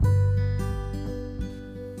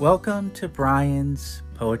Welcome to Brian's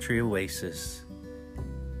Poetry Oasis,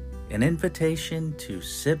 an invitation to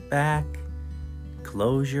sit back,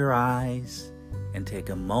 close your eyes, and take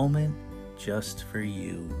a moment just for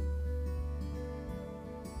you.